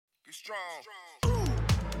Be strong.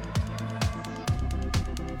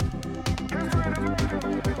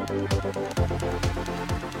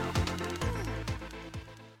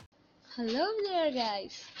 Hello there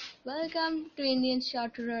guys, welcome to Indian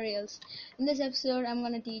Short Tutorials. In this episode I'm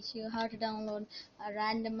gonna teach you how to download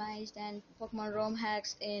randomized and Pokemon ROM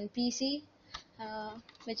hacks in PC,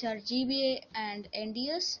 which are GBA and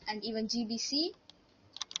NDS and even GBC.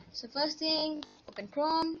 So first thing, open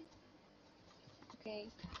Chrome. Okay,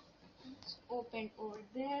 it's open over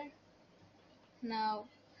there. Now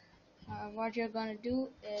what you're gonna do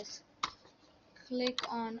is click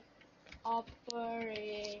on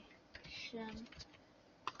Operation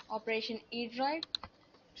E-Drive.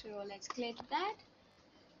 So let's click that.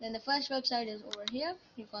 Then the first website is over here.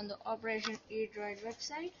 Click on the Operation E-Drive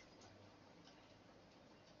website.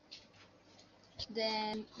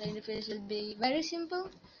 Then the interface will be very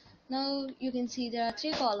simple. Now you can see there are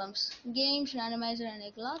three columns: games, randomizer, and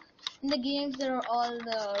egglog. In the games there are all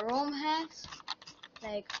the ROM hacks.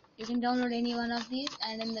 Like you can download any one of these,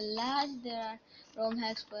 and in the last there are ROM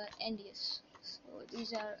hacks for NDS. So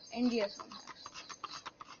these are NDS ROM hacks.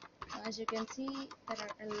 As you can see, there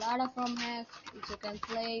are a lot of ROM hacks which you can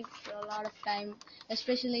play for a lot of time,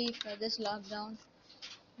 especially for this lockdown.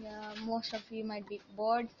 Yeah, most of you might be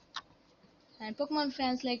bored, and Pokemon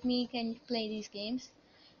fans like me can play these games.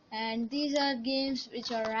 And these are games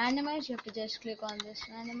which are randomized. You have to just click on this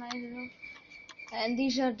randomizer, and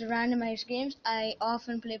these are the randomized games. I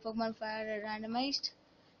often play Pokemon Fire randomized,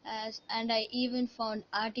 and I even found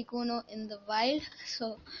Articuno in the wild,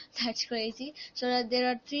 so that's crazy. So that there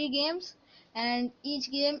are three games, and each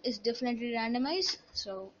game is differently randomized,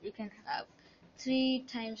 so you can have three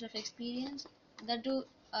times of experience. That too,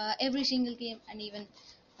 every single game, and even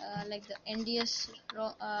like the NDS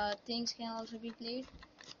things can also be played.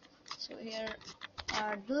 So here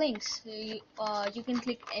are the links. So you can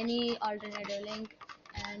click any alternative link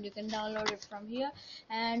and you can download it from here.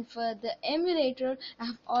 And for the emulator, I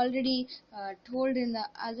have already told in the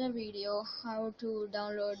other video how to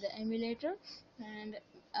download the emulator, and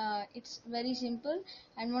it's very simple.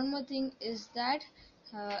 And one more thing is that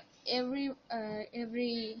uh, every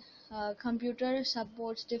computer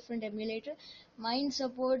supports different emulator. Mine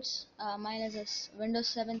supports mine is a Windows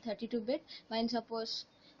 7 32-bit. Mine supports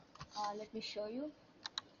let me show you.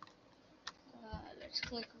 Let's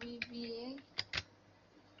click VBA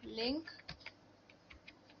link.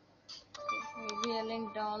 Okay, VBA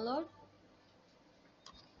link download.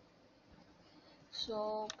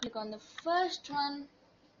 So click on the first one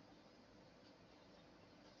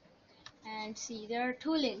and see there are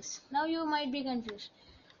two links. Now you might be confused.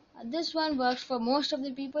 This one works for most of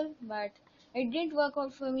the people, but it didn't work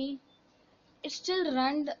out for me. It still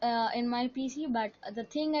ran in my PC, but the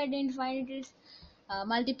thing I didn't find it is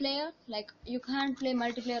multiplayer. Like you can't play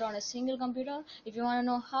multiplayer on a single computer. If you want to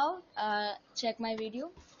know how, check my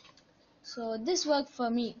video. So this worked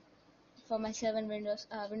for me for my Windows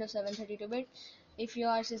 7 32-bit. If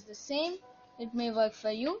yours is the same, it may work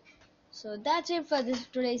for you. So that's it for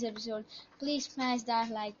today's episode. Please smash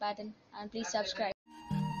that like button and please subscribe.